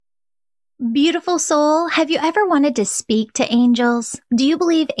Beautiful soul, have you ever wanted to speak to angels? Do you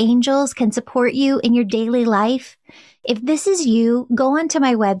believe angels can support you in your daily life? If this is you, go onto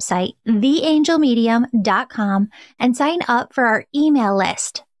my website, theangelmedium.com, and sign up for our email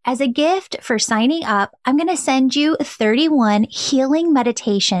list. As a gift for signing up, I'm going to send you 31 healing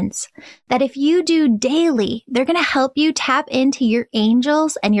meditations that if you do daily, they're going to help you tap into your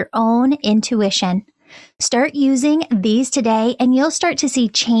angels and your own intuition. Start using these today and you'll start to see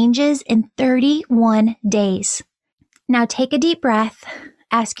changes in 31 days. Now take a deep breath.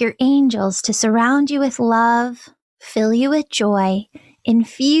 Ask your angels to surround you with love, fill you with joy,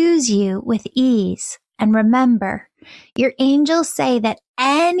 infuse you with ease. And remember, your angels say that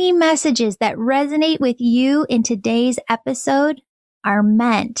any messages that resonate with you in today's episode are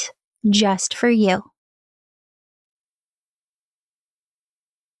meant just for you.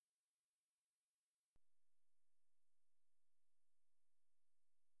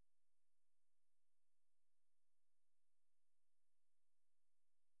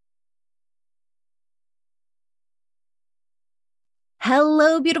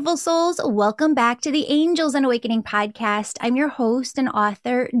 Hello, beautiful souls. Welcome back to the Angels and Awakening podcast. I'm your host and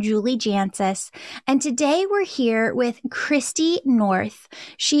author, Julie Jancius. And today we're here with Christy North.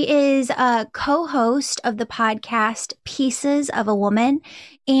 She is a co-host of the podcast Pieces of a Woman.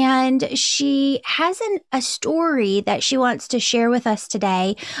 And she has a story that she wants to share with us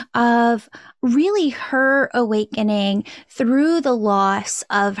today of really her awakening through the loss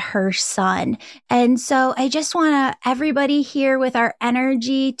of her son. And so I just want everybody here with our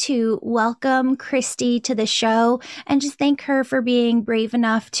energy to welcome Christy to the show and just thank her for being brave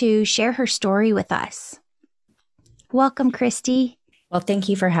enough to share her story with us. Welcome, Christy. Well, thank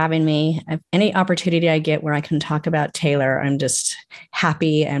you for having me. Any opportunity I get where I can talk about Taylor, I'm just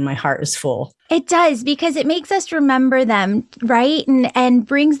happy and my heart is full. It does, because it makes us remember them, right? And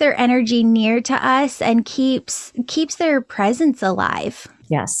brings their energy near to us and keeps their presence alive.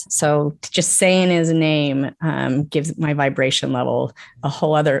 Yes. So just saying his name gives my vibration level a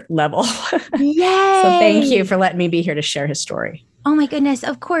whole other level. Yay! So thank you for letting me be here to share his story. Oh my goodness,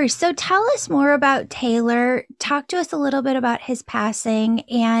 of course. So tell us more about Taylor. Talk to us a little bit about his passing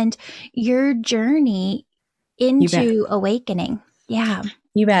and your journey into awakening. Yeah.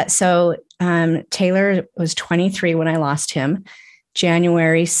 You bet. So Taylor was 23 when I lost him,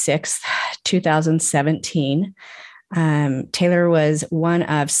 January 6th, 2017. Taylor was one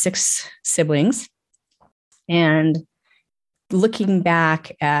of 6 siblings. And looking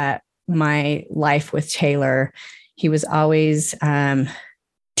back at my life with Taylor, he was always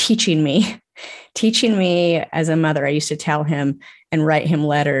teaching me as a mother. I used to tell him and write him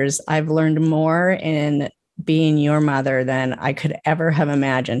letters. I've learned more in being your mother than I could ever have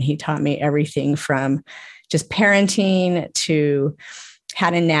imagined. He taught me everything from just parenting to how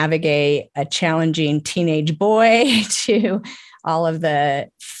to navigate a challenging teenage boy to all of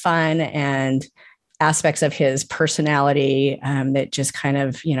the fun and aspects of his personality that just kind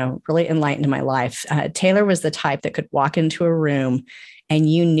of, really enlightened my life. Taylor was the type that could walk into a room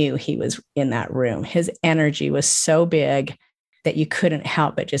and you knew he was in that room. His energy was so big that you couldn't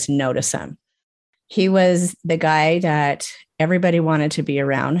help but just notice him. He was the guy that everybody wanted to be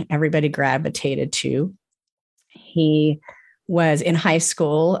around. Everybody gravitated to. He was in high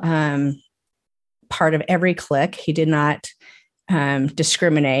school, part of every clique. He did not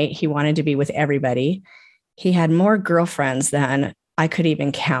discriminate. He wanted to be with everybody. He had more girlfriends than I could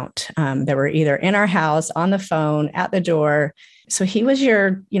even count. They were either in our house, on the phone, at the door. So he was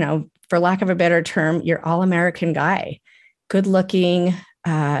your, for lack of a better term, your all-American guy. Good looking.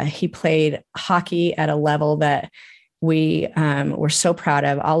 He played hockey at a level that we were so proud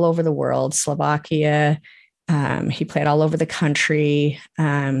of all over the world, Slovakia. He played all over the country.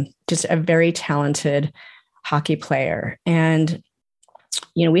 Just a very talented hockey player. And,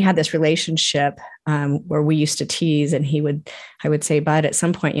 we had this relationship where we used to tease and I would say, Bud, at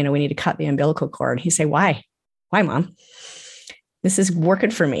some point, we need to cut the umbilical cord. He'd say, why, Mom? This is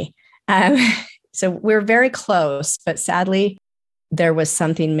working for me. So we're very close, but sadly, there was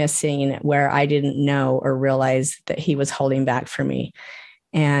something missing where I didn't know or realize that he was holding back for me.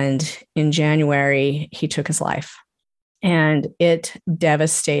 And in January, he took his life. And it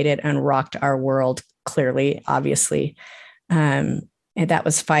devastated and rocked our world, clearly, obviously. And that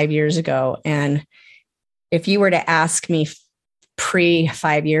was 5 years ago. And if you were to ask me pre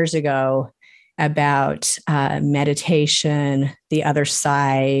 5 years ago about meditation, the other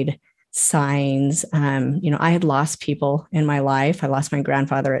side, signs, I had lost people in my life. I lost my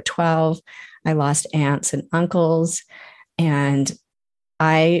grandfather at 12. I lost aunts and uncles. And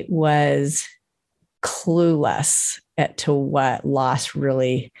I was clueless to what loss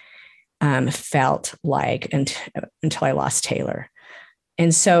really felt like until I lost Taylor.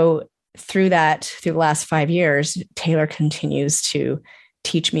 And so through the last 5 years, Taylor continues to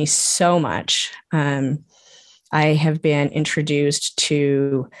teach me so much. I have been introduced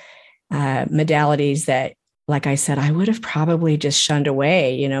to modalities that, like I said, I would have probably just shunned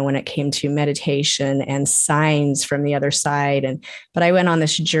away, when it came to meditation and signs from the other side. But I went on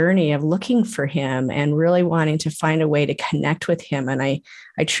this journey of looking for him and really wanting to find a way to connect with him. And I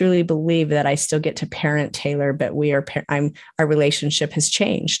truly believe that I still get to parent Taylor, but our relationship has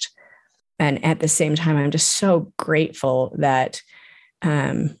changed. And at the same time, I'm just so grateful that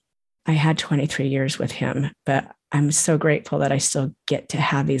I had 23 years with him, but I'm so grateful that I still get to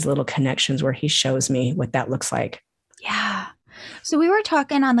have these little connections where he shows me what that looks like. Yeah. So we were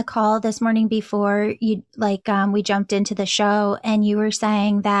talking on the call this morning before we jumped into the show, and you were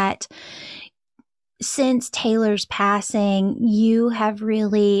saying that since Taylor's passing, you have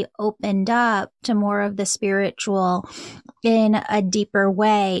really opened up to more of the spiritual in a deeper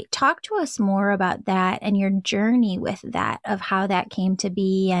way. Talk to us more about that and your journey with that, of how that came to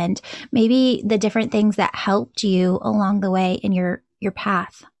be, and maybe the different things that helped you along the way in your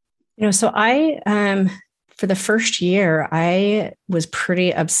path. So I, for the first year, I was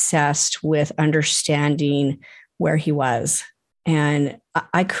pretty obsessed with understanding where he was. And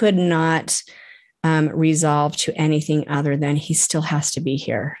I could not resolve to anything other than he still has to be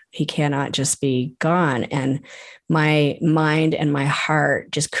here. He cannot just be gone. And my mind and my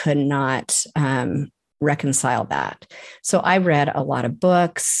heart just could not reconcile that. So I read a lot of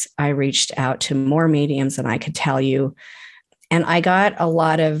books. I reached out to more mediums than I could tell you. And I got a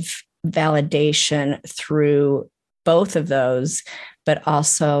lot of validation through both of those, but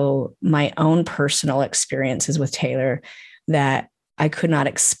also my own personal experiences with Taylor that I could not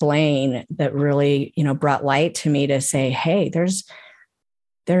explain, that really, brought light to me to say, hey,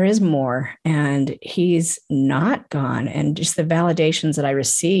 there is more, and he's not gone. And just the validations that I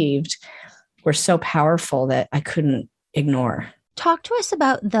received were so powerful that I couldn't ignore. Talk to us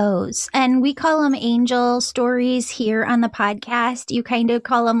about those. And we call them angel stories here on the podcast. You kind of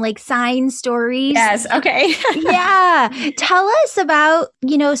call them like sign stories. Yes. Okay. Yeah. Tell us about,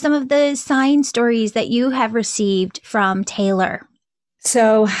 some of the sign stories that you have received from Taylor.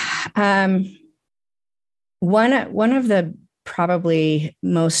 So one of the probably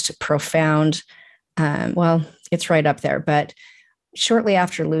most profound, it's right up there, but shortly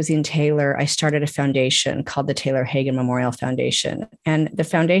after losing Taylor, I started a foundation called the Taylor Hagen Memorial Foundation. And the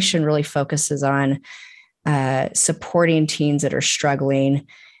foundation really focuses on supporting teens that are struggling,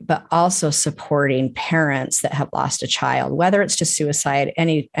 but also supporting parents that have lost a child, whether it's to suicide,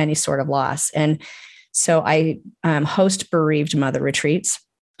 any sort of loss. And so I host bereaved mother retreats.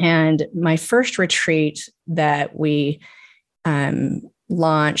 And my first retreat that we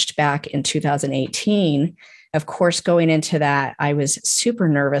launched back in 2018, of course, going into that, I was super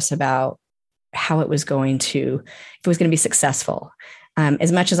nervous about how it was going to be successful.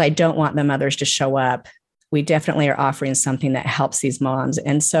 As much as I don't want the mothers to show up, we definitely are offering something that helps these moms.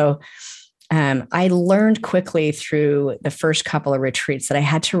 And so I learned quickly through the first couple of retreats that I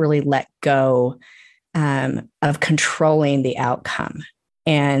had to really let go of controlling the outcome.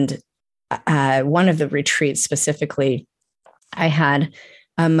 And one of the retreats specifically, I had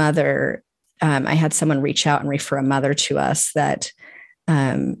a mother, I had someone reach out and refer a mother to us that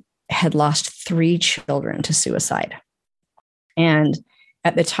had lost 3 children to suicide. And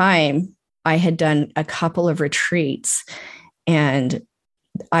at the time, I had done a couple of retreats, and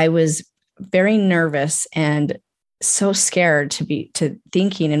I was very nervous and so scared to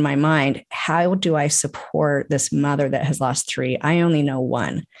thinking in my mind, how do I support this mother that has lost 3? I only know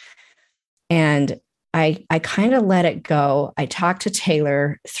 1. And I kind of let it go. I talked to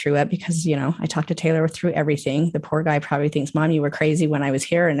Taylor through it because, I talked to Taylor through everything. The poor guy probably thinks, Mom, you were crazy when I was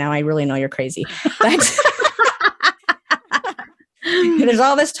here, and now I really know you're crazy. But there's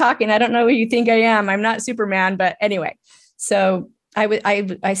all this talking. I don't know who you think I am. I'm not Superman. But anyway, so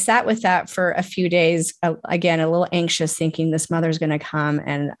I sat with that for a few days, again, a little anxious, thinking this mother's going to come.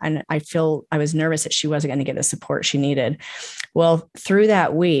 And I was nervous that she wasn't going to get the support she needed. Well, through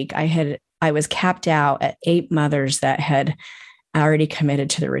that week, I was capped out at 8 mothers that had already committed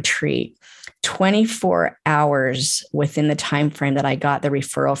to the retreat. 24 hours within the time frame that I got the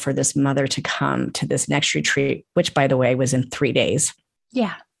referral for this mother to come to this next retreat, which, by the way, was in 3 days.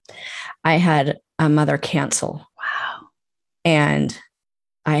 Yeah. I had a mother cancel. Wow. And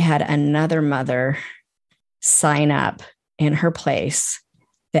I had another mother sign up in her place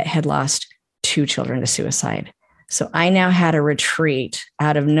that had lost 2 children to suicide. So I now had a retreat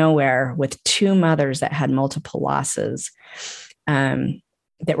out of nowhere with 2 mothers that had multiple losses.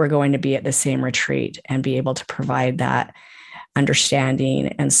 that were going to be at the same retreat and be able to provide that understanding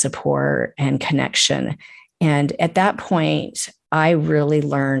and support and connection. And at that point, I really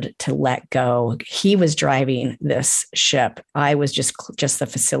learned to let go. He was driving this ship. I was just the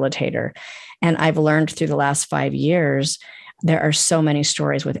facilitator. And I've learned through the last 5 years, there are so many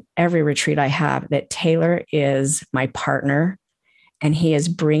stories with every retreat I have that Taylor is my partner, and he is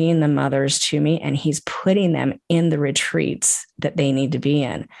bringing the mothers to me, and he's putting them in the retreats that they need to be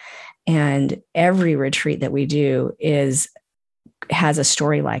in. And every retreat that we do has a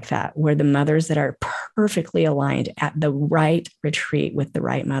story like that, where the mothers that are perfectly aligned at the right retreat with the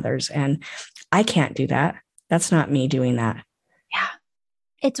right mothers. And I can't do that. That's not me doing that. Yeah.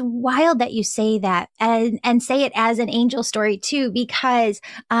 It's wild that you say that and say it as an angel story too, because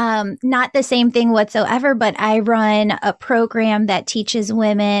not the same thing whatsoever, but I run a program that teaches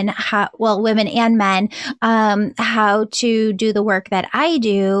women women and men, how to do the work that I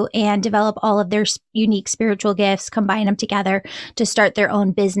do and develop all of their unique spiritual gifts, combine them together to start their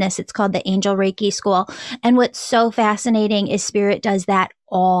own business. It's called the Angel Reiki School. And what's so fascinating is Spirit does that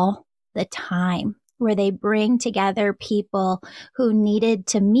all the time, where they bring together people who needed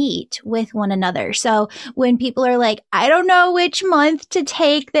to meet with one another. So when people are like, I don't know which month to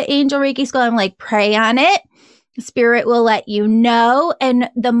take the Angel Reiki School, I'm like, pray on it. Spirit will let you know.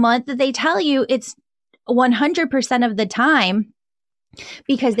 And the month that they tell you, it's 100% of the time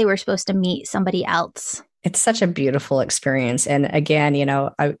because they were supposed to meet somebody else. It's such a beautiful experience. And again,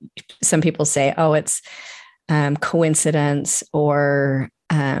 some people say, oh, it's coincidence or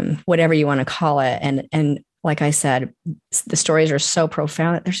whatever you want to call it. And like I said, the stories are so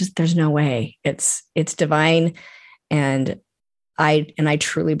profound that there's no way. It's divine. And I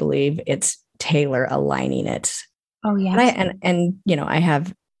truly believe it's Taylor aligning it. Oh, yes. And I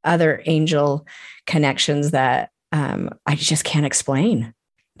have other angel connections that I just can't explain,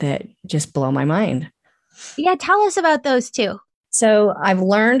 that just blow my mind. Yeah. Tell us about those too. So I've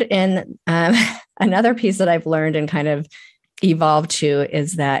learned in another piece that I've learned and kind of evolved to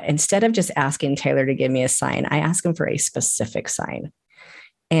is that instead of just asking Taylor to give me a sign, I ask him for a specific sign.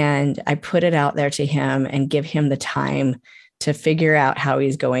 And I put it out there to him and give him the time to figure out how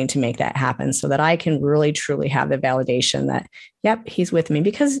he's going to make that happen so that I can really, truly have the validation that, yep, he's with me.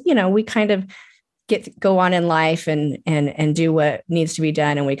 Because, we kind of go on in life and do what needs to be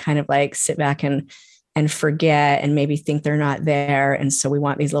done. And we kind of like sit back and forget and maybe think they're not there. And so we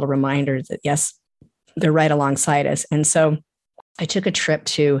want these little reminders that, yes, they're right alongside us. And so I took a trip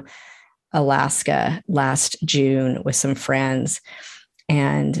to Alaska last June with some friends.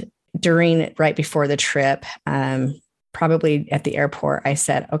 And right before the trip, probably at the airport, I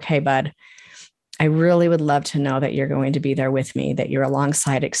said, okay, bud, I really would love to know that you're going to be there with me, that you're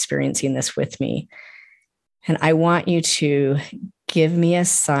alongside experiencing this with me. And I want you to give me a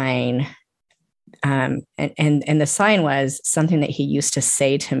sign. And the sign was something that he used to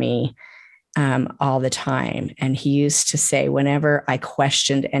say to me all the time. And he used to say, whenever I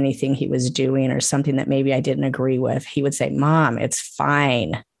questioned anything he was doing or something that maybe I didn't agree with, he would say, Mom, it's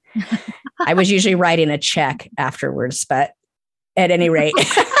fine. I was usually writing a check afterwards, but at any rate,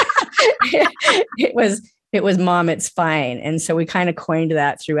 it was Mom, it's fine. And so we kind of coined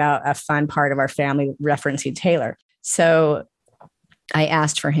that throughout a fun part of our family, referencing Taylor. So I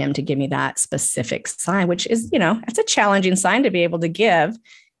asked for him to give me that specific sign, which is, it's a challenging sign to be able to give.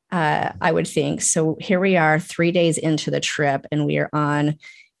 I would think. So here we are 3 days into the trip, and we are on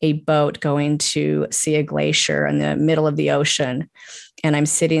a boat going to see a glacier in the middle of the ocean. And I'm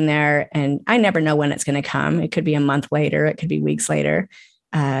sitting there, and I never know when it's going to come. It could be a month later. It could be weeks later.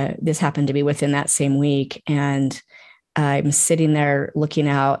 This happened to be within that same week. And I'm sitting there looking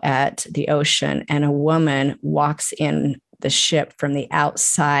out at the ocean, and a woman walks in the ship from the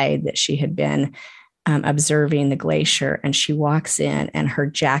outside that she had been observing the glacier. And she walks in, and her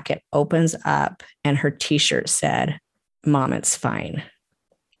jacket opens up, and her t-shirt said, Mom, it's fine.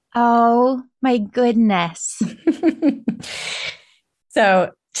 Oh my goodness.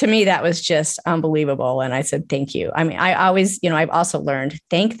 So to me, that was just unbelievable. And I said, thank you. I mean, I always, I've also learned,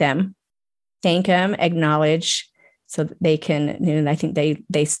 thank them, acknowledge, so that they can, I think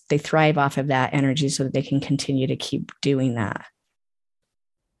they thrive off of that energy so that they can continue to keep doing that.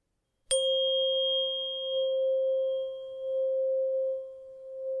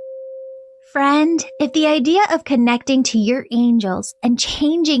 Friend, if the idea of connecting to your angels and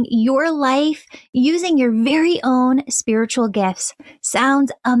changing your life using your very own spiritual gifts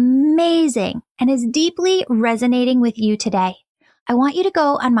sounds amazing and is deeply resonating with you today, I want you to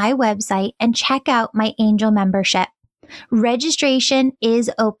go on my website and check out my angel membership. Registration is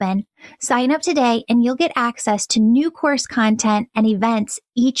open. Sign up today and you'll get access to new course content and events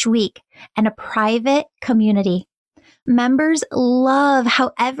each week and a private community. Members love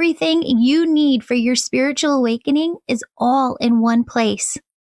how everything you need for your spiritual awakening is all in one place.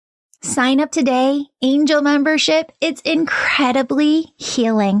 Sign up today. Angel membership. It's incredibly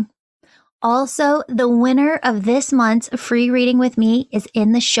healing. Also, the winner of this month's free reading with me is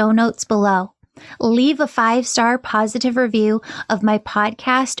in the show notes below. Leave a 5-star positive review of my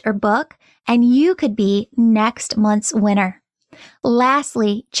podcast or book, and you could be next month's winner.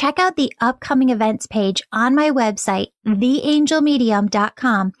 Lastly, check out the upcoming events page on my website,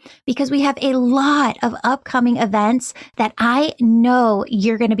 theangelmedium.com, because we have a lot of upcoming events that I know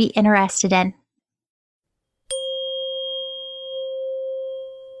you're going to be interested in.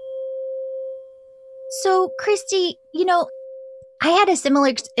 So, Christy, I had a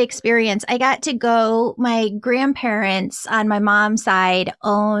similar experience. I got to go, my grandparents on my mom's side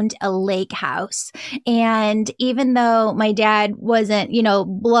owned a lake house. And even though my dad wasn't,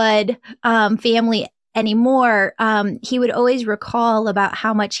 blood family anymore, he would always recall about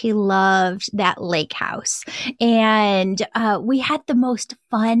how much he loved that lake house. And we had the most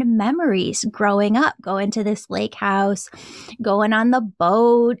fun memories growing up, going to this lake house, going on the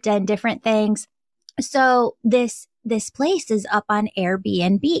boat and different things. So this place is up on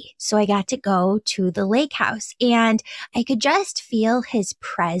Airbnb. So I got to go to the lake house and I could just feel his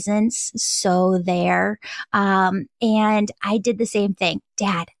presence so there. And I did the same thing.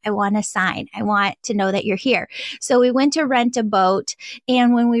 Dad, I want a sign. I want to know that you're here. So we went to rent a boat.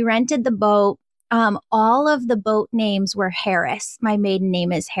 And when we rented the boat, all of the boat names were Harris. My maiden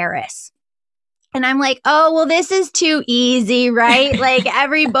name is Harris. And I'm like, oh, well, this is too easy, right? Like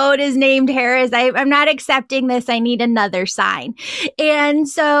every boat is named Harris. I'm not accepting this. I need another sign. And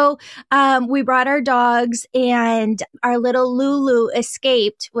so we brought our dogs and our little Lulu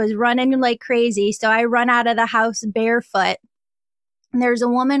escaped, was running like crazy. So I run out of the house barefoot. And there's a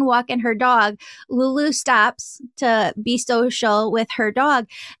woman walking her dog. Lulu stops to be social with her dog.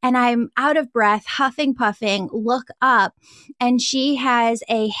 And I'm out of breath, huffing, puffing, look up. And she has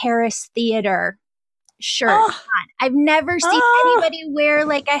a Harris Theater shirt on. I've never seen anybody wear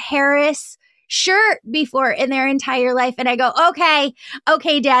like a Harris shirt before in their entire life. And I go, okay,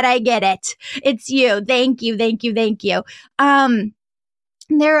 Dad, I get it. It's you. Thank you.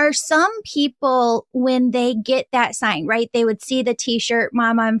 There are some people when they get that sign, right? They would see the t-shirt,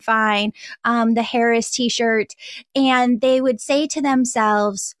 Mom, I'm fine, the Harris t-shirt, and they would say to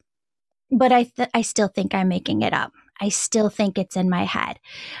themselves, but I still think I'm making it up. I still think it's in my head.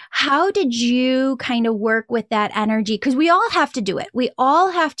 How did you kind of work with that energy? Because we all have to do it. We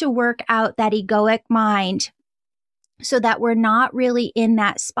all have to work out that egoic mind so that we're not really in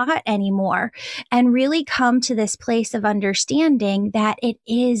that spot anymore and really come to this place of understanding that it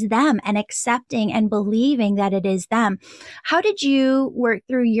is them and accepting and believing that it is them. How did you work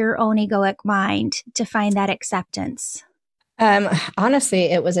through your own egoic mind to find that acceptance? Honestly,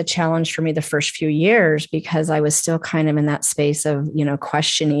 it was a challenge for me the first few years because I was still kind of in that space of,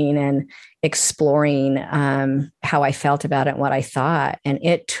 questioning and exploring how I felt about it and what I thought. And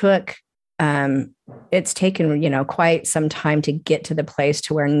it's taken, quite some time to get to the place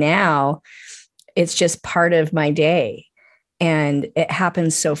to where now it's just part of my day. And it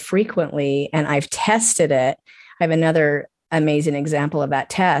happens so frequently. And I've tested it. I have another amazing example of that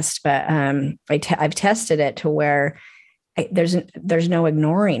test, but I've tested it to where there's no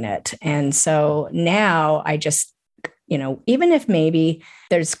ignoring it. And so now I just, even if maybe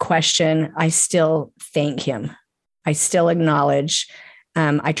there's question, I still thank him. I still acknowledge.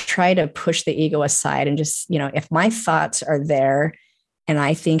 I try to push the ego aside and just, if my thoughts are there and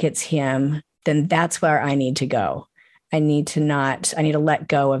I think it's him, then that's where I need to go. I need to let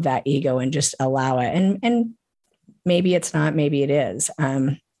go of that ego and just allow it. And maybe it's not, maybe it is.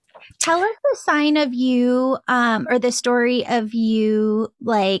 Tell us the sign of you, or the story of you,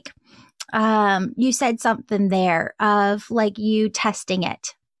 like, you said something there of like you testing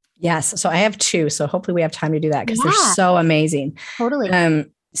it. Yes. So I have two. So hopefully we have time to do that because they're so amazing. Totally.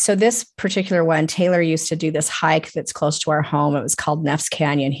 So this particular one, Taylor used to do this hike that's close to our home. It was called Neff's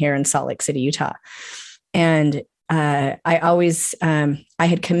Canyon here in Salt Lake City, Utah. And I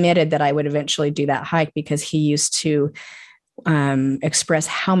had committed that I would eventually do that hike because he used to express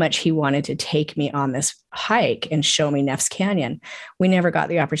how much he wanted to take me on this hike and show me Neff's Canyon. We never got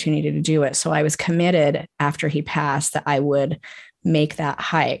the opportunity to do it. So I was committed after he passed that I would make that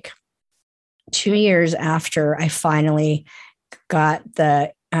hike. 2 years after, I finally got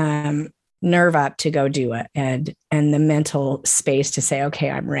the nerve up to go do it and the mental space to say,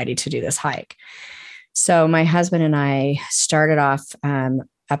 okay, I'm ready to do this hike. So my husband and I started off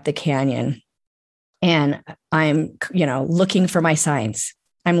up the canyon, and I'm, looking for my signs.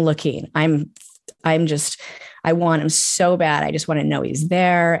 I'm looking. I want him so bad. I just want to know he's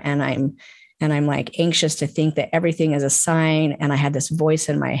there. And I'm like anxious to think that everything is a sign. And I had this voice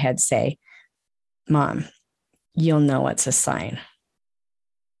in my head say, Mom, you'll know it's a sign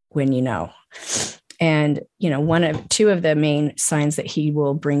when you know. And, two of the main signs that he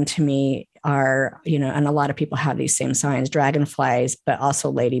will bring to me are, and a lot of people have these same signs, dragonflies, but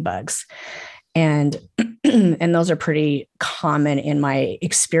also ladybugs. And, and those are pretty common in my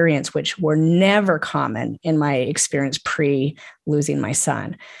experience, which were never common in my experience pre losing my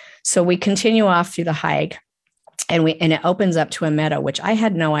son. So we continue off through the hike, and it opens up to a meadow, which I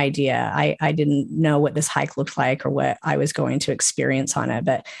had no idea. I didn't know what this hike looked like or what I was going to experience on it.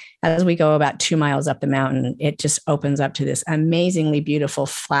 But as we go about 2 miles up the mountain, it just opens up to this amazingly beautiful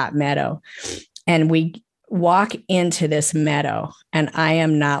flat meadow. And we walk into this meadow, and I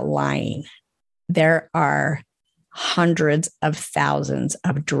am not lying. There are hundreds of thousands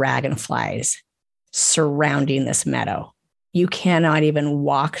of dragonflies surrounding this meadow. You cannot even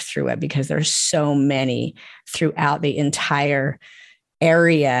walk through it because there's so many throughout the entire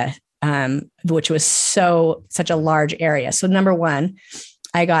area, which was such a large area. So number one,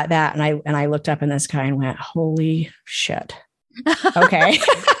 I got that, and I looked up in the sky and went, holy shit. Okay.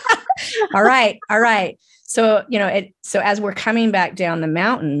 All right. So, so as we're coming back down the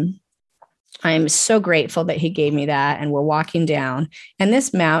mountain, I'm so grateful that he gave me that. And we're walking down, and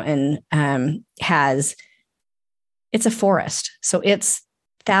this mountain it's a forest. So it's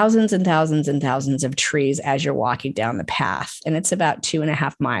thousands and thousands and thousands of trees as you're walking down the path. And it's about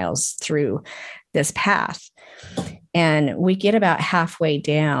 2.5 miles through this path. And we get about halfway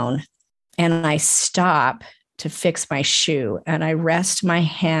down, and I stop to fix my shoe, and I rest my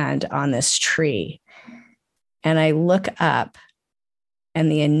hand on this tree, and I look up, and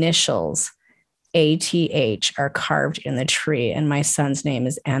the initials ATH are carved in the tree. And my son's name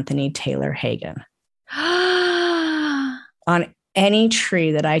is Anthony Taylor Hagen. On any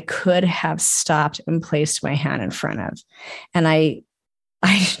tree that I could have stopped and placed my hand in front of. And I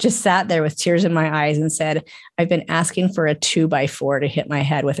just sat there with tears in my eyes and said, I've been asking for a 2x4 to hit my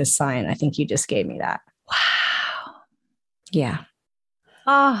head with a sign. I think you just gave me that. Wow. Yeah.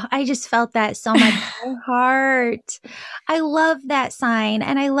 Oh, I just felt that so much in my heart. I love that sign,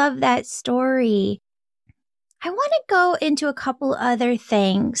 and I love that story. I want to go into a couple other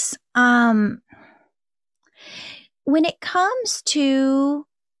things. When it comes to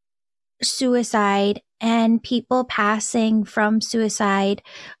suicide and people passing from suicide,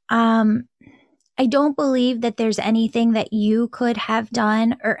 I don't believe that there's anything that you could have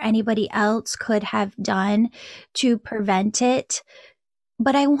done or anybody else could have done to prevent it.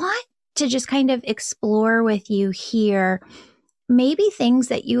 But I want to just kind of explore with you here maybe things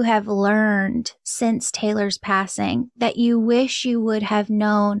that you have learned since Taylor's passing that you wish you would have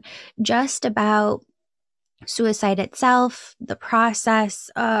known just about suicide itself, the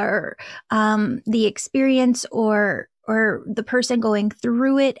process, or the experience, or the person going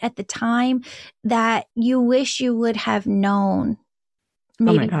through it at the time that you wish you would have known.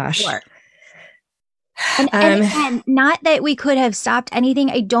 Maybe oh my gosh. Before. And again, not that we could have stopped anything.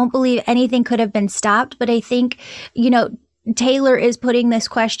 I don't believe anything could have been stopped, but I think, Taylor is putting this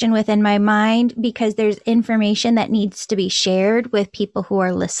question within my mind because there's information that needs to be shared with people who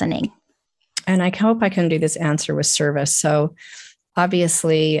are listening. And I hope I can do this answer with service. So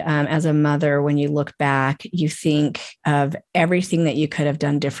obviously, as a mother, when you look back, you think of everything that you could have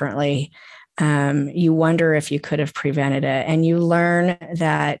done differently. You wonder if you could have prevented it. And you learn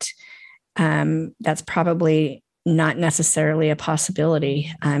that that's probably not necessarily a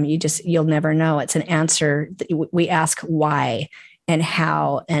possibility. You'll never know. It's an answer. We ask why and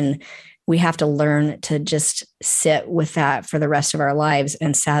how, and we have to learn to just sit with that for the rest of our lives,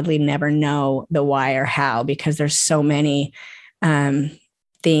 and sadly never know the why or how, because there's so many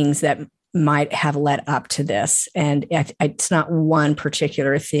things that might have led up to this. And it's not one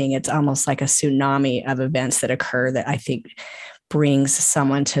particular thing. It's almost like a tsunami of events that occur that I think brings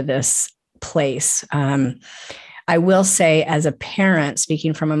someone to this place. I will say, as a parent,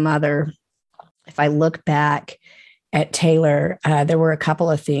 speaking from a mother, if I look back at Taylor, there were a couple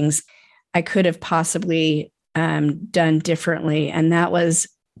of things I could have possibly done differently. And that was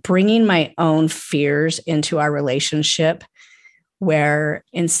bringing my own fears into our relationship, where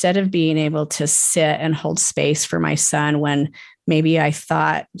instead of being able to sit and hold space for my son when maybe I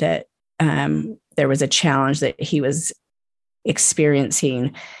thought that there was a challenge that he was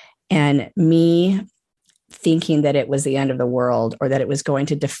experiencing, and me thinking that it was the end of the world, or that it was going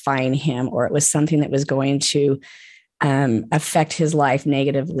to define him, or it was something that was going to affect his life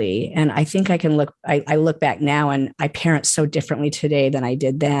negatively. And I think I look back now, and I parent so differently today than I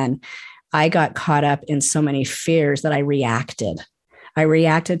did then. I got caught up in so many fears that I reacted. I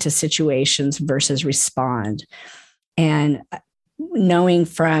reacted to situations versus respond. And knowing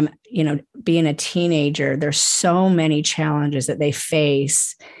from, being a teenager, there's so many challenges that they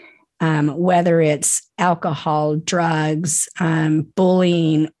face, whether it's alcohol, drugs,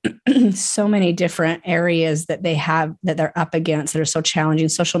 bullying, so many different areas that they have, that they're up against, that are so challenging,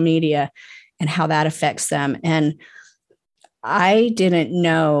 social media and how that affects them. And I didn't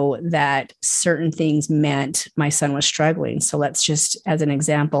know that certain things meant my son was struggling. So let's just, as an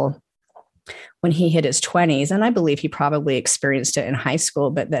example, when he hit his 20s, and I believe he probably experienced it in high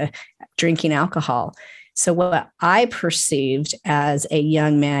school, but the drinking alcohol. So what I perceived as a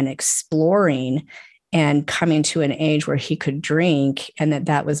young man exploring and coming to an age where he could drink, and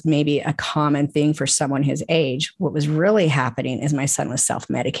that was maybe a common thing for someone his age, what was really happening is my son was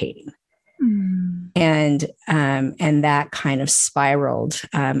self-medicating. And that kind of spiraled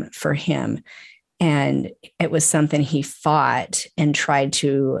for him. And it was something he fought and tried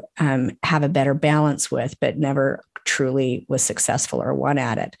to have a better balance with, but never truly was successful or won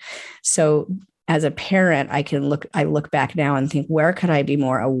at it. So as a parent, I look back now and think, where could I be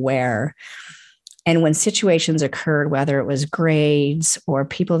more aware? And when situations occurred, whether it was grades or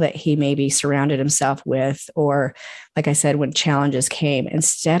people that he maybe surrounded himself with, or like I said, when challenges came,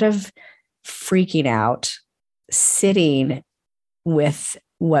 instead of freaking out, sitting with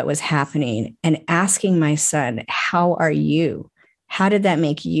what was happening and asking my son, how are you? How did that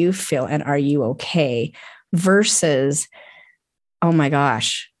make you feel? And are you okay? Versus, oh my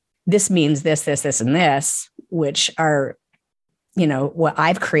gosh, this means this, and this, which are, what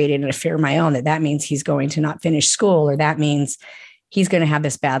I've created in a fear of my own, that means he's going to not finish school, or that means he's going to have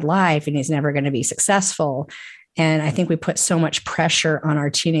this bad life and he's never going to be successful. And I think we put so much pressure on our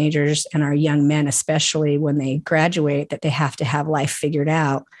teenagers and our young men, especially when they graduate, that they have to have life figured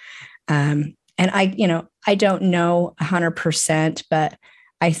out. And I don't know 100%, but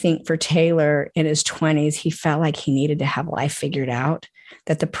I think for Taylor in his 20s, he felt like he needed to have life figured out,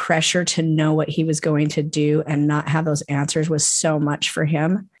 that the pressure to know what he was going to do and not have those answers was so much for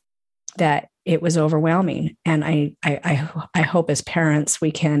him that it was overwhelming. And I hope as parents,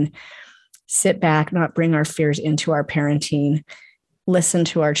 we can sit back, not bring our fears into our parenting, listen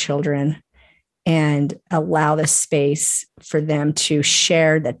to our children, and allow the space for them to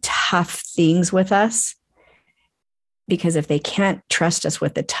share the tough things with us. Because if they can't trust us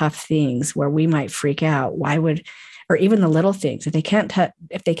with the tough things where we might freak out, or even the little things, if they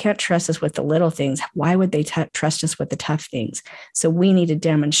can't trust us with the little things, why would they trust us with the tough things? So we need to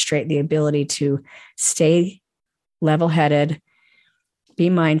demonstrate the ability to stay level-headed, be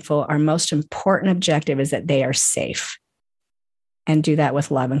mindful. Our most important objective is that they are safe, and do that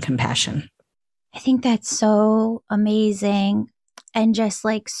with love and compassion. I think that's so amazing and just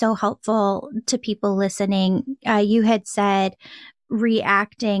like so helpful to people listening. You had said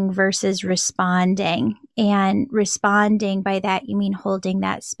reacting versus responding, and responding, by that you mean holding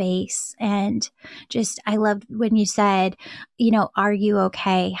that space. And just, I loved when you said, are you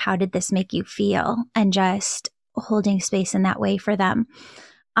okay? How did this make you feel? And just holding space in that way for them.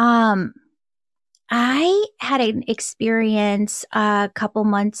 I had an experience a couple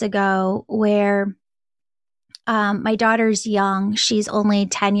months ago where my daughter's young. She's only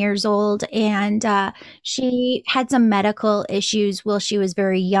 10 years old, and she had some medical issues while she was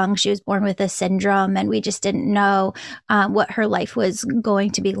very young. She was born with a syndrome, and we just didn't know what her life was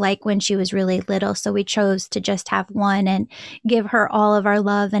going to be like when she was really little. So we chose to just have one and give her all of our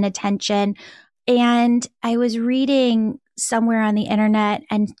love and attention. And I was reading somewhere on the internet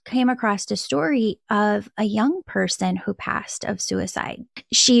and came across a story of a young person who passed of suicide.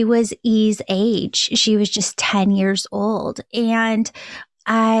 She was E's age. She was just 10 years old. And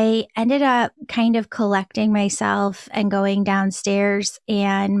I ended up kind of collecting myself and going downstairs,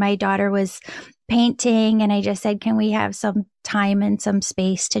 and my daughter was painting, and I just said, can we have some time and some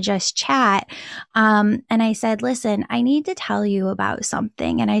space to just chat? And I said, listen, I need to tell you about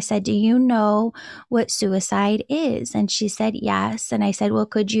something. And I said, do you know what suicide is? And she said, yes. And I said, well,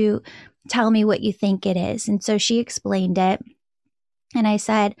 could you tell me what you think it is? And so she explained it. And I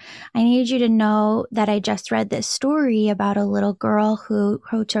said, I need you to know that I just read this story about a little girl who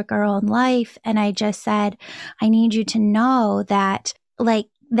took her own life. And I just said, I need you to know that, like,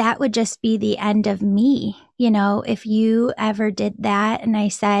 that would just be the end of me, if you ever did that. And I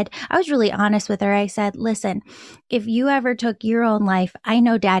said, I was really honest with her. I said, listen, if you ever took your own life, I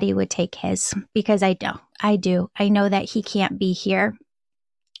know daddy would take his, because I know. I do. I know that he can't be here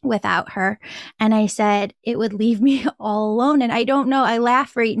without her. And I said, it would leave me all alone. And I don't know. I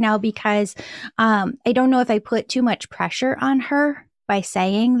laugh right now because I don't know if I put too much pressure on her by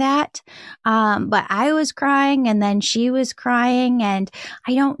saying that. But I was crying and then she was crying. And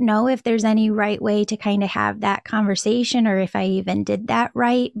I don't know if there's any right way to kind of have that conversation or if I even did that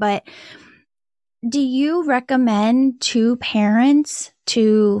right. But do you recommend to parents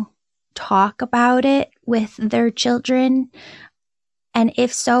to talk about it with their children? And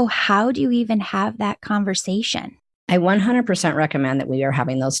if so, how do you even have that conversation? I 100% recommend that we are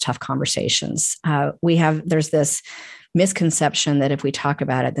having those tough conversations. There's this misconception that if we talk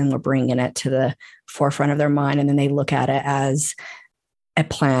about it, then we're bringing it to the forefront of their mind, and then they look at it as a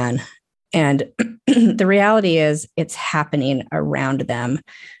plan. And the reality is it's happening around them.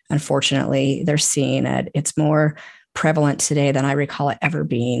 Unfortunately, they're seeing it. It's more prevalent today than I recall it ever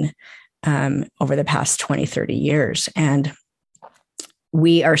being over the past 20, 30 years. And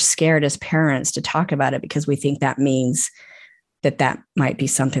we are scared as parents to talk about it because we think that means that might be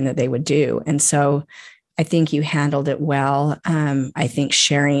something that they would do. And so I think you handled it well. I think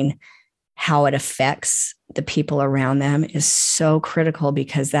sharing how it affects the people around them is so critical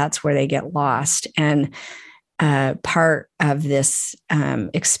because that's where they get lost. And part of this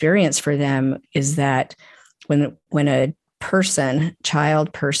experience for them is that when a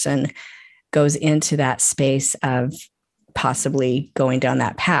child person goes into that space of possibly going down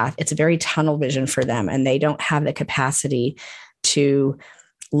that path, it's a very tunnel vision for them, and they don't have the capacity to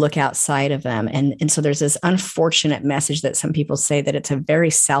look outside of them. And so there's this unfortunate message that some people say that it's a very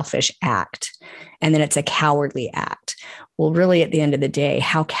selfish act and then it's a cowardly act. Well, really, at the end of the day,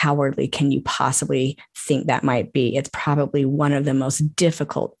 how cowardly can you possibly think that might be? It's probably one of the most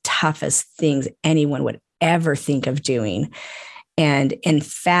difficult, toughest things anyone would ever think of doing. And in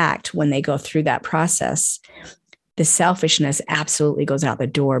fact, when they go through that process, the selfishness absolutely goes out the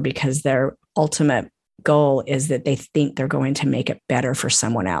door because their ultimate goal is that they think they're going to make it better for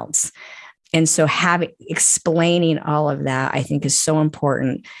someone else. And so explaining all of that, I think, is so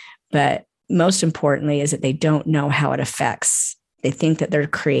important. But most importantly is that they don't know how it affects. They think that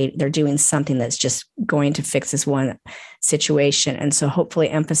they're doing something that's just going to fix this one situation. And so hopefully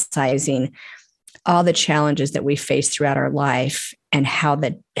emphasizing all the challenges that we face throughout our life and how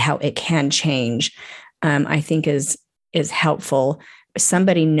it can change, I think is helpful.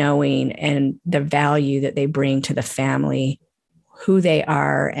 Somebody knowing and the value that they bring to the family, who they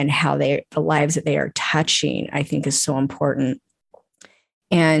are, and the lives that they are touching, I think is so important.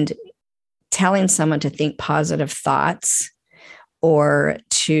 And telling someone to think positive thoughts or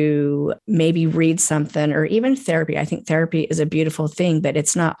to maybe read something, or even therapy. I think therapy is a beautiful thing, but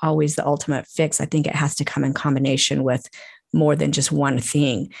it's not always the ultimate fix. I think it has to come in combination with more than just one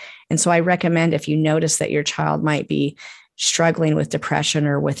thing. And so I recommend, if you notice that your child might be struggling with depression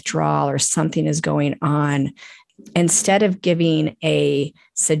or withdrawal or something is going on, instead of giving a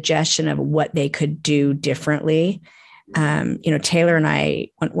suggestion of what they could do differently, Taylor and I,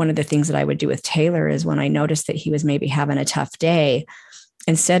 one of the things that I would do with Taylor is when I noticed that he was maybe having a tough day,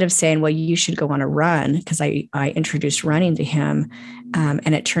 instead of saying, well, you should go on a run, because I introduced running to him,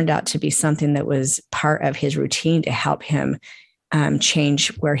 and it turned out to be something that was part of his routine to help him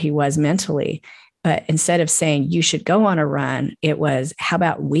change where he was mentally. But instead of saying you should go on a run, it was, how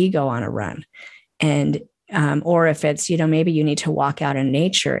about we go on a run? And or if it's, maybe you need to walk out in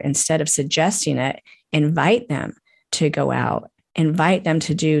nature, instead of suggesting it, invite them to go out, invite them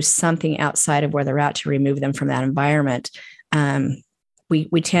to do something outside of where they're at to remove them from that environment.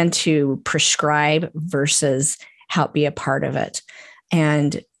 We tend to prescribe versus help be a part of it.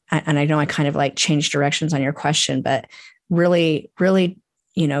 And I know I kind of like changed directions on your question, but really,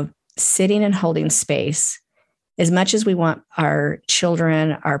 sitting and holding space, as much as we want our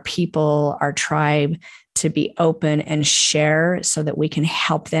children, our people, our tribe to be open and share so that we can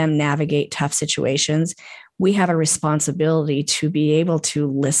help them navigate tough situations, we have a responsibility to be able to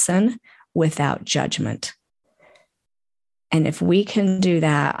listen without judgment. And if we can do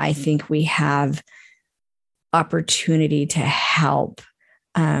that, I think we have opportunity to help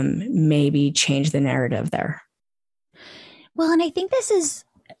maybe change the narrative there. Well, and I think this is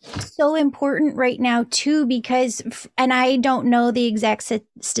so important right now too, because, and I don't know the exact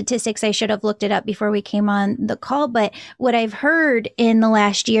statistics, I should have looked it up before we came on the call, but what I've heard in the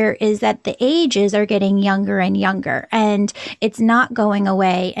last year is that the ages are getting younger and younger, and it's not going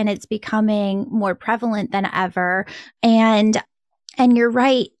away, and it's becoming more prevalent than ever. And you're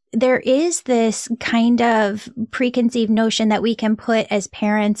right. there is this kind of preconceived notion that we can put as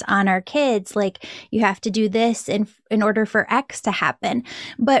parents on our kids, like you have to do this in order for X to happen.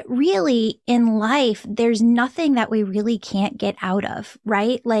 But really in life, there's nothing that we really can't get out of,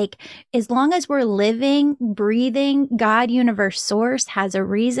 right? Like as long as we're living, breathing, God, universe, source has a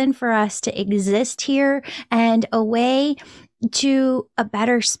reason for us to exist here and a way to a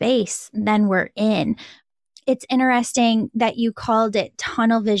better space than we're in. It's interesting that you called it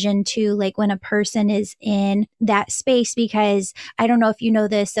tunnel vision too, like when a person is in that space, because I don't know if you know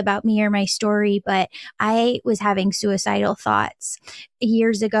this about me or my story, but I was having suicidal thoughts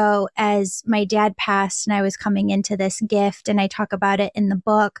years ago as my dad passed and I was coming into this gift, and I talk about it in the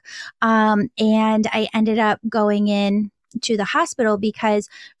book. And I ended up going in to the hospital because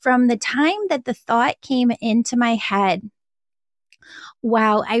from the time that the thought came into my head,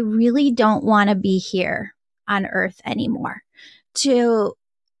 wow, I really don't want to be here on earth anymore, to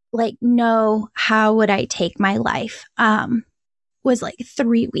like know how would I take my life, was like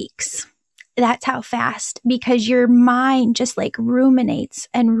 3 weeks. That's how fast, because your mind just like ruminates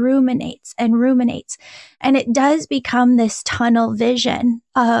and ruminates and ruminates. And it does become this tunnel vision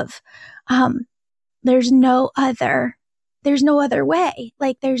of, there's no other way.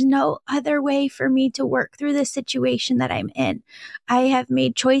 Like there's no other way for me to work through the situation that I'm in. I have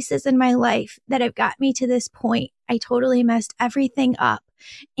made choices in my life that have got me to this point. I totally messed everything up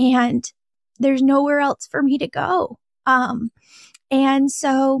and there's nowhere else for me to go. And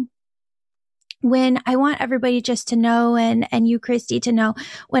so when I want everybody just to know, and you, Christy, to know,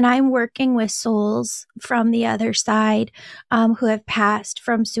 when I'm working with souls from the other side, who have passed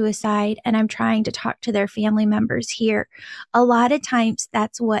from suicide, and I'm trying to talk to their family members here, a lot of times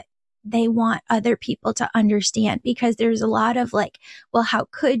that's what they want other people to understand, because there's a lot of like, well, how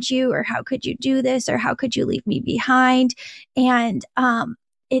could you, or how could you do this, or how could you leave me behind? And,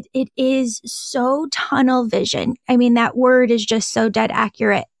 it is so tunnel vision. I mean, that word is just so dead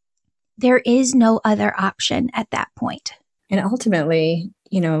accurate. There is no other option at that point. And ultimately,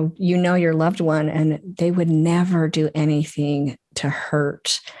 you know your loved one, and they would never do anything to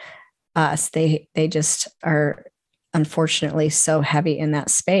hurt us. They just are unfortunately so heavy in that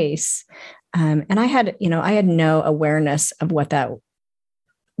space. And I had no awareness of what that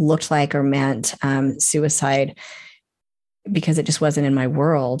looked like or meant, suicide, because it just wasn't in my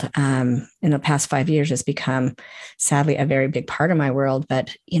world. In the past 5 years, it's become, sadly, a very big part of my world.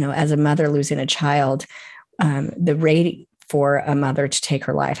 But, as a mother losing a child, the rate for a mother to take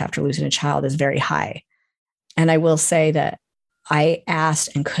her life after losing a child is very high. And I will say that I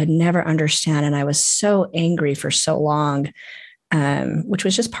asked and could never understand. And I was so angry for so long, which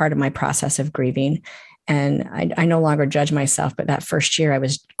was just part of my process of grieving. And I no longer judge myself, but that first year I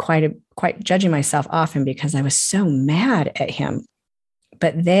was quite judging myself often because I was so mad at him.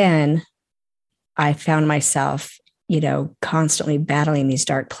 But then I found myself, constantly battling these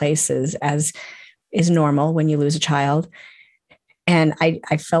dark places, as is normal when you lose a child. And I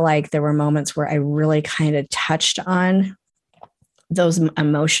feel like there were moments where I really kind of touched on those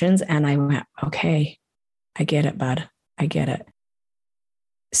emotions, and I went, okay, I get it, bud. I get it.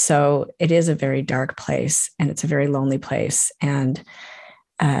 So it is a very dark place, and it's a very lonely place, and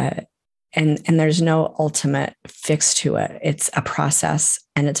there's no ultimate fix to it. It's a process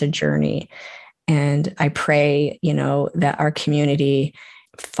and it's a journey. And I pray, that our community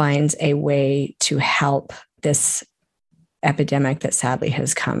finds a way to help this epidemic that sadly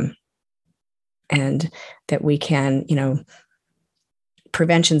has come, and that we can,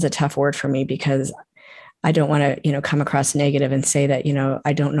 prevention's a tough word for me, because I don't want to, come across negative and say that,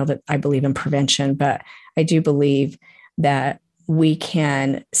 I don't know that I believe in prevention, but I do believe that we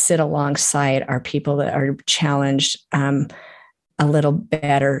can sit alongside our people that are challenged a little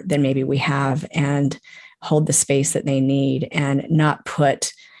better than maybe we have, and hold the space that they need, and not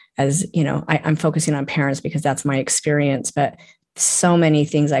put, as, I'm focusing on parents because that's my experience, but so many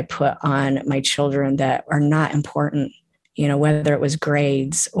things I put on my children that are not important, whether it was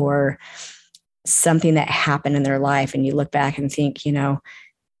grades or something that happened in their life. And you look back and think,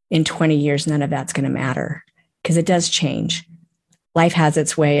 in 20 years, none of that's going to matter, because it does change. Life has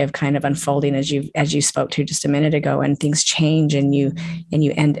its way of kind of unfolding, as you spoke to just a minute ago, and things change, and you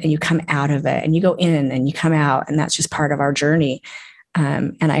come out of it, and you go in and you come out, and that's just part of our journey.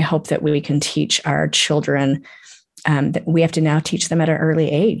 And I hope that we can teach our children, that we have to now teach them at an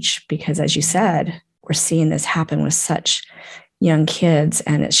early age, because as you said, we're seeing this happen with such young kids,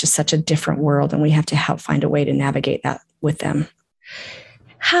 and it's just such a different world, and we have to help find a way to navigate that with them.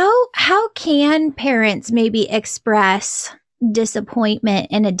 How can parents maybe express disappointment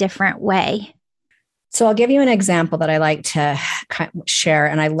in a different way? So I'll give you an example that I like to share,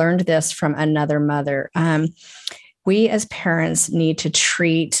 and I learned this from another mother. We as parents need to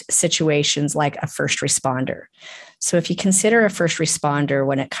treat situations like a first responder. So if you consider a first responder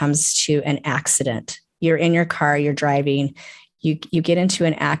when it comes to an accident, you're in your car, you're driving, you get into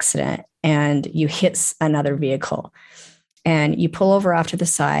an accident and you hit another vehicle and you pull over off to the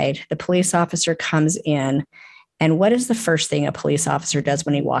side, the police officer comes in, and what is the first thing a police officer does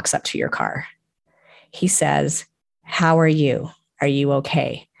when he walks up to your car? He says, "How are you? Are you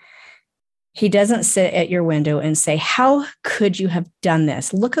okay?" He doesn't sit at your window and say, "How could you have done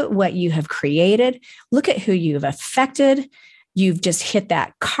this? Look at what you have created. Look at who you've affected. You've just hit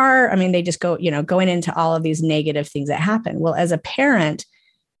that car." I mean, they just go, going into all of these negative things that happen. Well, as a parent,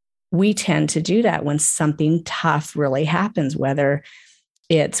 we tend to do that when something tough really happens, whether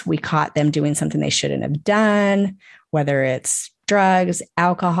it's we caught them doing something they shouldn't have done, whether it's drugs,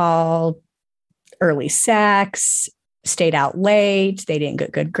 alcohol, early sex, stayed out late, they didn't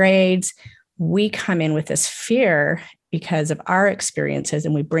get good grades. We come in with this fear because of our experiences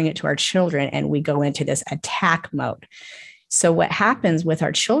and we bring it to our children and we go into this attack mode. So what happens with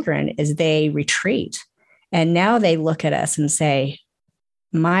our children is they retreat. And now they look at us and say,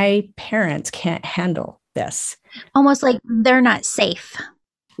 "My parents can't handle this." Almost like they're not safe.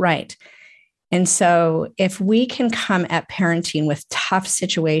 Right. And so if we can come at parenting with tough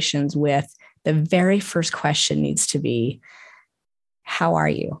situations with the very first question needs to be, "How are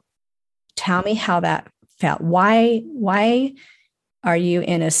you? Tell me how that felt. Why are you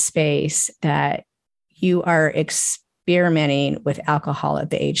in a space that you are experimenting with alcohol at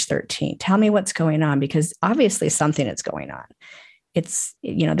the age 13? Tell me what's going on," because obviously something is going on. It's,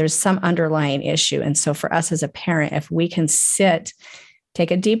 there's some underlying issue. And so for us as a parent, if we can sit, take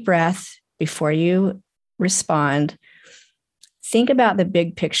a deep breath before you respond, think about the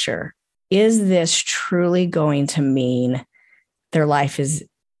big picture. Is this truly going to mean their life is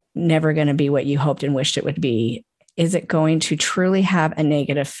never going to be what you hoped and wished it would be? Is it going to truly have a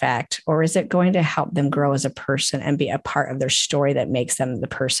negative effect, or is it going to help them grow as a person and be a part of their story that makes them the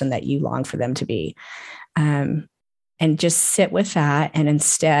person that you long for them to be? And just sit with that and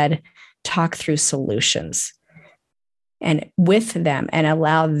instead talk through solutions and with them and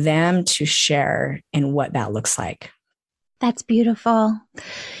allow them to share in what that looks like. That's beautiful.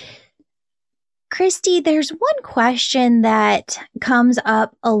 Christy, there's one question that comes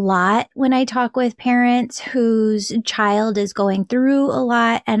up a lot when I talk with parents whose child is going through a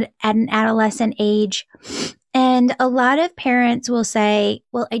lot at an adolescent age. And a lot of parents will say,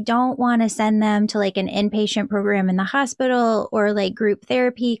 "Well, I don't want to send them to like an inpatient program in the hospital or like group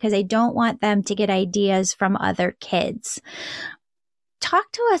therapy because I don't want them to get ideas from other kids."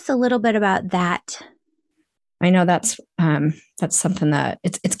 Talk to us a little bit about that. I know that's something that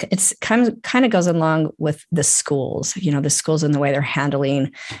it's kind of goes along with the schools, the schools and the way they're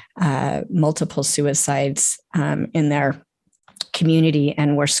handling multiple suicides in their community,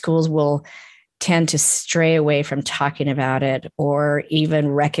 and where schools will tend to stray away from talking about it or even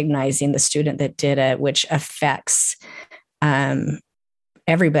recognizing the student that did it, which affects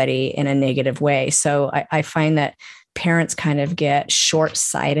everybody in a negative way. So I find that parents kind of get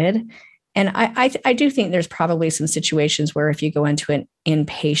short-sighted. And I do think there's probably some situations where if you go into an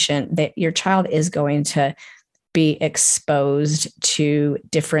inpatient, that your child is going to be exposed to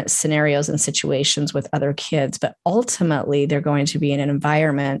different scenarios and situations with other kids, but ultimately they're going to be in an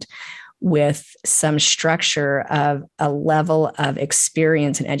environment with some structure of a level of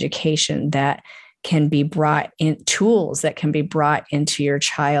experience and education that can be brought in, tools that can be brought into your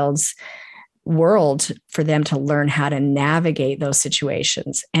child's world for them to learn how to navigate those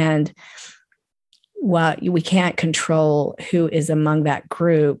situations. And while we can't control who is among that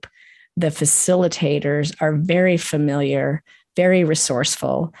group, the facilitators are very familiar, very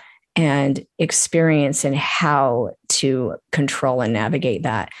resourceful, and experience in how to control and navigate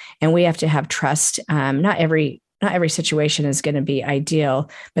that. And we have to have trust. Not every situation is going to be ideal,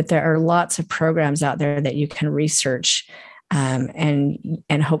 but there are lots of programs out there that you can research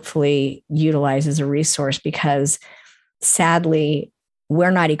and hopefully utilize as a resource, because sadly, we're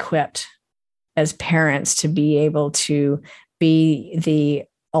not equipped as parents to be able to be the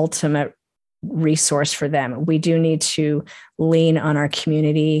ultimate resource for them. We do need to lean on our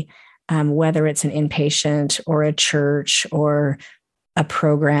community, whether it's an inpatient or a church or a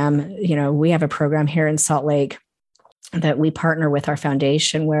program. We have a program here in Salt Lake that we partner with our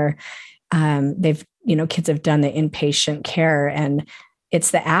foundation where kids have done the inpatient care, and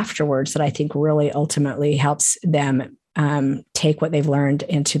it's the afterwards that I think really ultimately helps them take what they've learned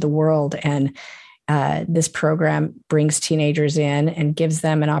into the world. And this program brings teenagers in and gives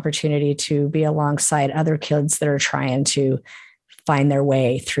them an opportunity to be alongside other kids that are trying to find their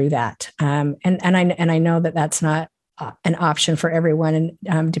way through that. And I know that that's not an option for everyone,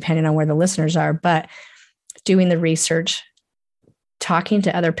 and depending on where the listeners are, but doing the research, talking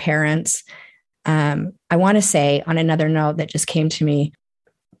to other parents. I want to say on another note that just came to me,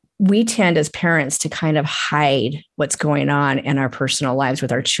 we tend as parents to kind of hide what's going on in our personal lives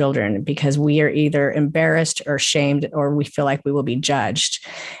with our children because we are either embarrassed or shamed, or we feel like we will be judged.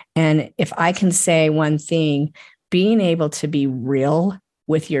 And if I can say one thing, being able to be real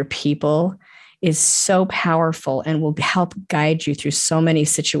with your people is so powerful and will help guide you through so many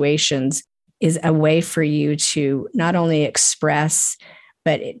situations, is a way for you to not only express,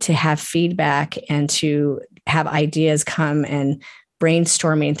 but to have feedback and to have ideas come and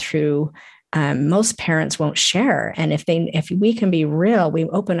brainstorming through. Most parents won't share. And if we can be real, we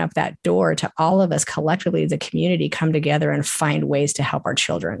open up that door to all of us collectively as a community come together and find ways to help our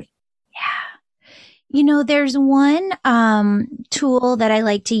children. There's one tool that I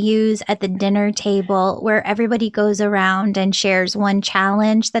like to use at the dinner table where everybody goes around and shares one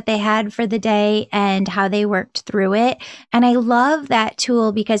challenge that they had for the day and how they worked through it. And I love that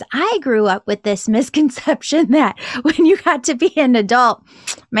tool because I grew up with this misconception that when you got to be an adult,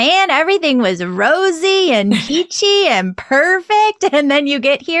 man, everything was rosy and peachy and perfect. And then you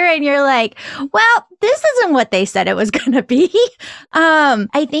get here and you're like, well, this isn't what they said it was going to be.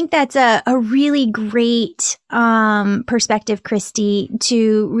 I think that's a really great perspective, Christy,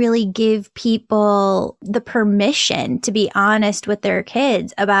 to really give people the permission to be honest with their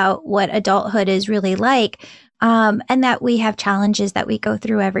kids about what adulthood is really like, and that we have challenges that we go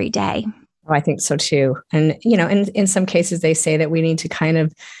through every day. Oh, I think so too. And, in some cases, they say that we need to kind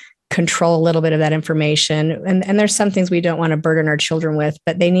of control a little bit of that information. And there's some things we don't want to burden our children with,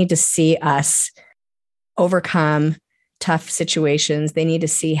 but they need to see us overcome tough situations. They need to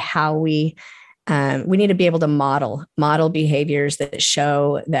see how we need to be able to model behaviors that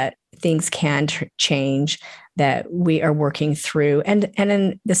show that things can change, that we are working through. And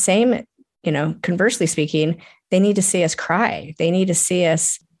in the same, conversely speaking, they need to see us cry. They need to see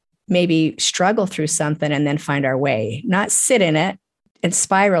us maybe struggle through something and then find our way, not sit in it and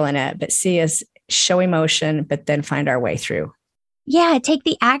spiral in it, but see us show emotion, but then find our way through. Yeah, take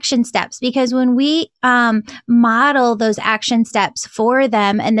the action steps, because when we model those action steps for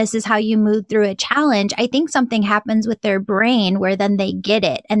them, and this is how you move through a challenge, I think something happens with their brain where then they get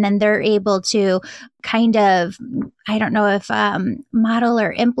it and then they're able to kind of, I don't know if model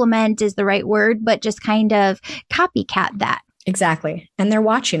or implement is the right word, but just kind of copycat that. Exactly. And they're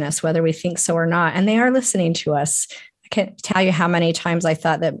watching us, whether we think so or not, and they are listening to us. I can't tell you how many times I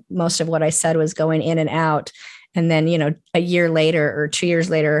thought that most of what I said was going in and out. And then, a year later or 2 years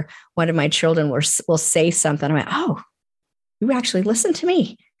later, one of my children will say something. I'm like, oh, you actually listened to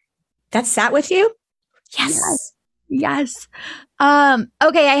me. That sat with you? Yes.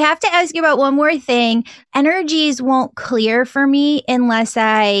 Okay, I have to ask you about one more thing. Energies won't clear for me unless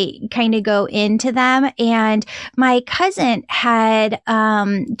I kind of go into them. And my cousin had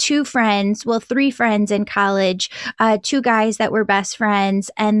three friends in college, two guys that were best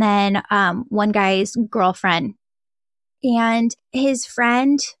friends, and then one guy's girlfriend. And his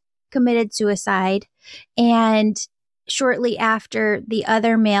friend committed suicide. And shortly after, the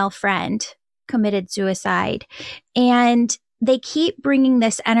other male friend committed suicide. And they keep bringing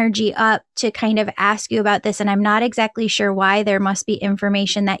this energy up to kind of ask you about this. And I'm not exactly sure why. There must be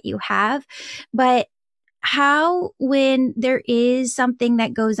information that you have. But how, when there is something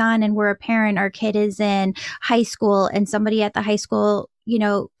that goes on and we're a parent, our kid is in high school and somebody at the high school,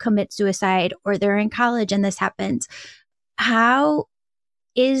 commits suicide, or they're in college and this happens, how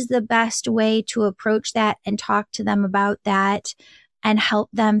is the best way to approach that and talk to them about that and help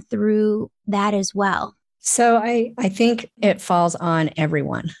them through that as well? So I think it falls on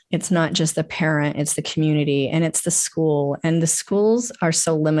everyone. It's not just the parent, it's the community, and it's the school. And the schools are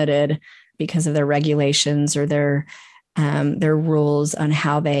so limited because of their regulations or their rules on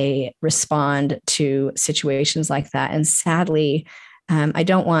how they respond to situations like that. And sadly, I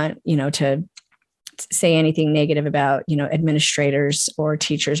don't want, to say anything negative about, administrators or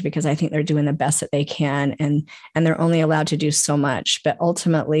teachers, because I think they're doing the best that they can, and they're only allowed to do so much. But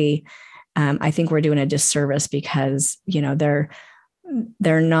ultimately, I think we're doing a disservice because, they're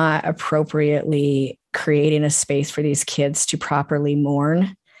not appropriately creating a space for these kids to properly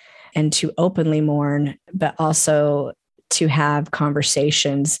mourn and to openly mourn, but also to have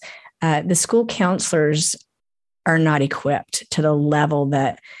conversations. The school counselors are not equipped to the level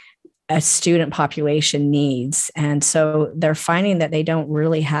that a student population needs. And so they're finding that they don't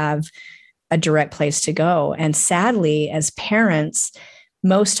really have a direct place to go. And sadly, as parents,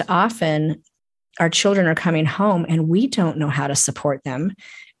 most often our children are coming home and we don't know how to support them.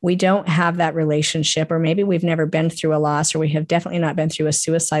 We don't have that relationship, or maybe we've never been through a loss, or we have definitely not been through a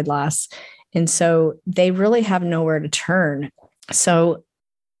suicide loss. And so they really have nowhere to turn. So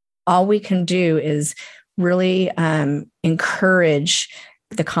all we can do is really encourage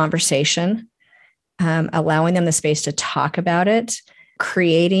the conversation, allowing them the space to talk about it,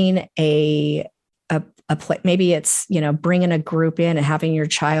 creating a maybe it's, bringing a group in and having your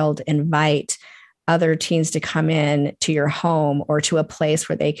child invite other teens to come in to your home or to a place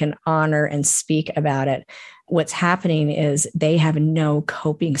where they can honor and speak about it. What's happening is they have no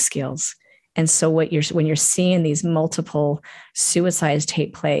coping skills. And so when you're seeing these multiple suicides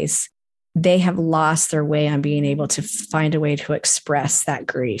take place, they have lost their way on being able to find a way to express that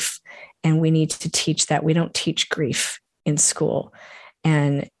grief. And we need to teach that. We don't teach grief in school,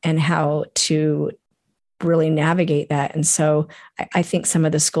 and how to really navigate that. And so I think some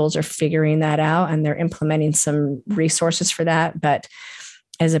of the schools are figuring that out, and they're implementing some resources for that. But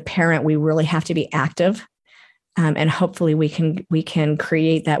as a parent, we really have to be active. And hopefully we can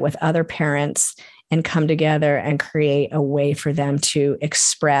create that with other parents and come together and create a way for them to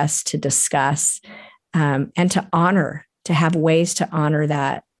express, to discuss, and to honor, to have ways to honor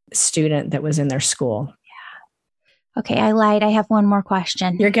that student that was in their school. Yeah. Okay, I lied. I have one more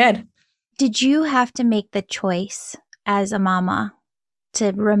question. You're good. Did you have to make the choice as a mama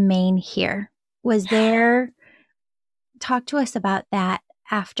to remain here? Talk to us about that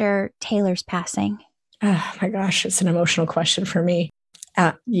after Taylor's passing. Oh my gosh, it's an emotional question for me.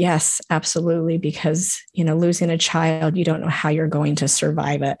 Yes, absolutely. Because, losing a child, you don't know how you're going to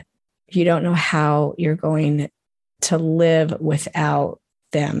survive it. You don't know how you're going to live without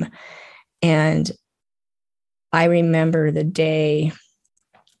them. And I remember the day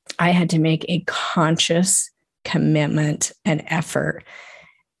I had to make a conscious commitment and effort.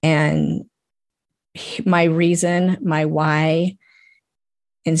 And my reason, my why,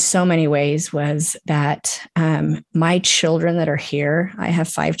 in so many ways was that my children that are here, I have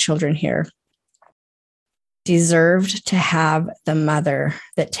 5 children here, deserved to have the mother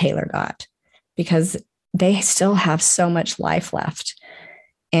that Taylor got, because they still have so much life left,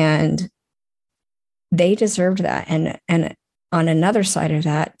 and they deserved that. And on another side of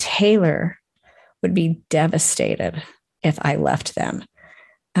that, Taylor would be devastated if I left them.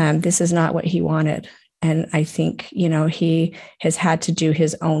 This is not what he wanted. And I think, he has had to do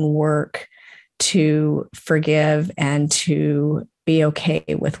his own work to forgive and to be okay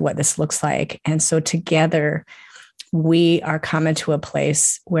with what this looks like. And so together, we are coming to a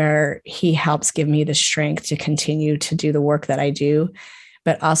place where he helps give me the strength to continue to do the work that I do,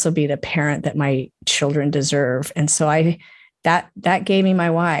 but also be the parent that my children deserve. And so that gave me my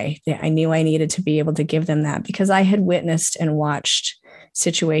why. I knew I needed to be able to give them that, because I had witnessed and watched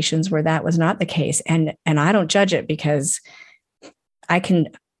situations where that was not the case. And I don't judge it, because I can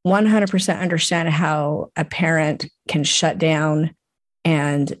 100% understand how a parent can shut down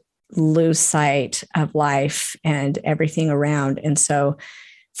and lose sight of life and everything around. And so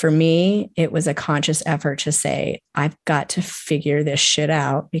for me, it was a conscious effort to say, I've got to figure this shit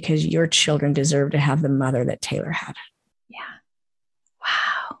out, because your children deserve to have the mother that Taylor had. Yeah.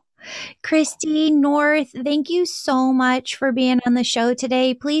 Wow. Christy North, thank you so much for being on the show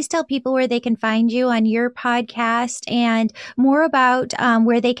today. Please tell people where they can find you on your podcast, and more about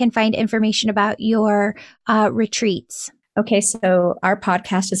where they can find information about your retreats. Okay, so our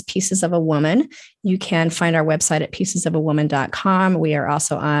podcast is Pieces of a Woman. You can find our website at piecesofawoman.com. We are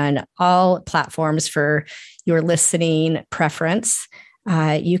also on all platforms for your listening preference.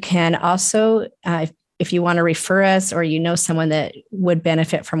 You can also, if you want to refer us, or someone that would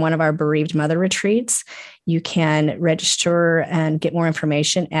benefit from one of our bereaved mother retreats, you can register and get more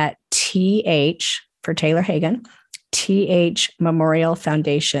information at TH for Taylor Hagen,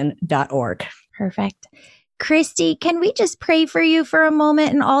 thmemorialfoundation.org. Perfect. Christy, can we just pray for you for a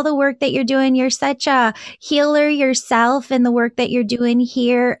moment and all the work that you're doing? You're such a healer yourself in the work that you're doing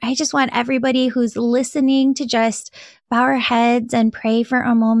here. I just want everybody who's listening to just bow our heads and pray for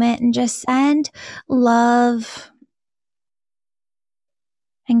a moment and just send love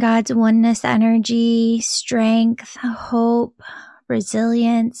and God's oneness energy, strength, hope,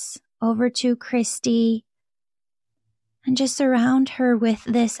 resilience over to Christy. And just surround her with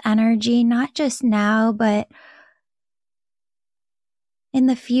this energy, not just now, but in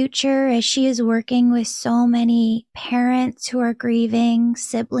the future, as she is working with so many parents who are grieving,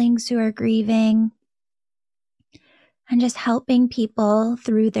 siblings who are grieving, and just helping people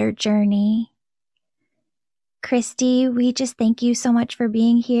through their journey. Christy, we just thank you so much for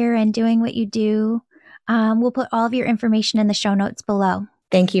being here and doing what you do. We'll put all of your information in the show notes below.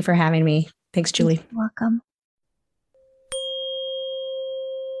 Thank you for having me. Thanks, Julie. You're welcome.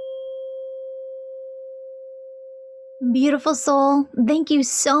 Beautiful soul, thank you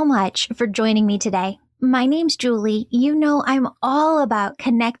so much for joining me today. My name's Julie. You know I'm all about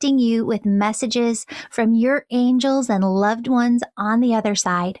connecting you with messages from your angels and loved ones on the other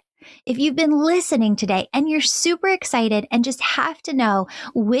side. If you've been listening today and you're super excited and just have to know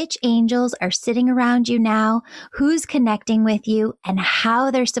which angels are sitting around you now, who's connecting with you, and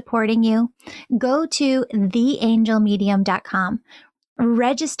how they're supporting you, go to theangelmedium.com.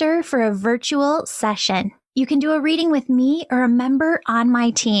 Register for a virtual session. You can do a reading with me or a member on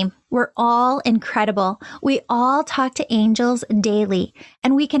my team. We're all incredible. We all talk to angels daily,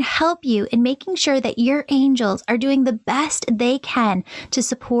 and we can help you in making sure that your angels are doing the best they can to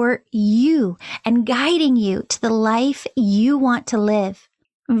support you and guiding you to the life you want to live.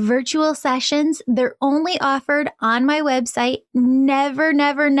 Virtual sessions, they're only offered on my website, never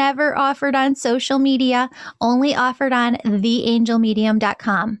offered on social media, only offered on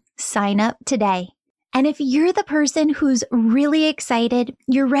theangelmedium.com. Sign up today. And if you're the person who's really excited,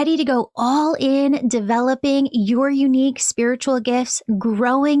 you're ready to go all in developing your unique spiritual gifts,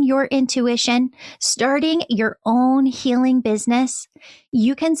 growing your intuition, starting your own healing business,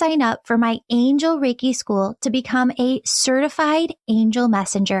 you can sign up for my Angel Reiki School to become a certified angel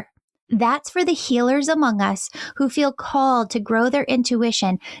messenger. That's for the healers among us who feel called to grow their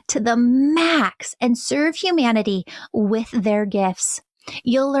intuition to the max and serve humanity with their gifts.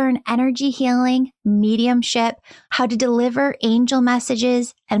 You'll learn energy healing, mediumship, how to deliver angel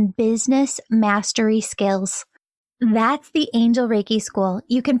messages, and business mastery skills. That's the Angel Reiki School.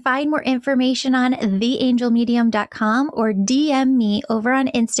 You can find more information on theangelmedium.com or DM me over on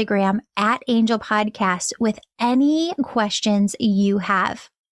Instagram at Angel Podcast with any questions you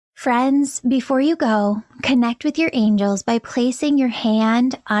have. Friends, before you go, connect with your angels by placing your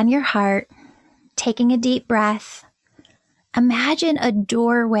hand on your heart, taking a deep breath. Imagine a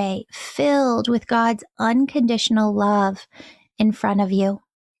doorway filled with God's unconditional love in front of you.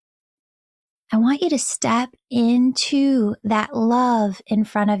 I want you to step into that love in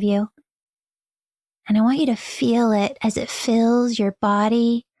front of you. And I want you to feel it as it fills your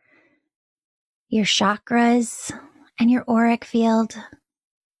body, your chakras, and your auric field.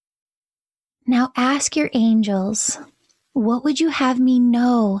 Now ask your angels, what would you have me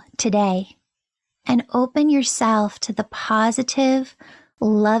know today? And open yourself to the positive,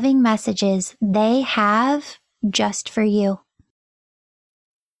 loving messages they have just for you.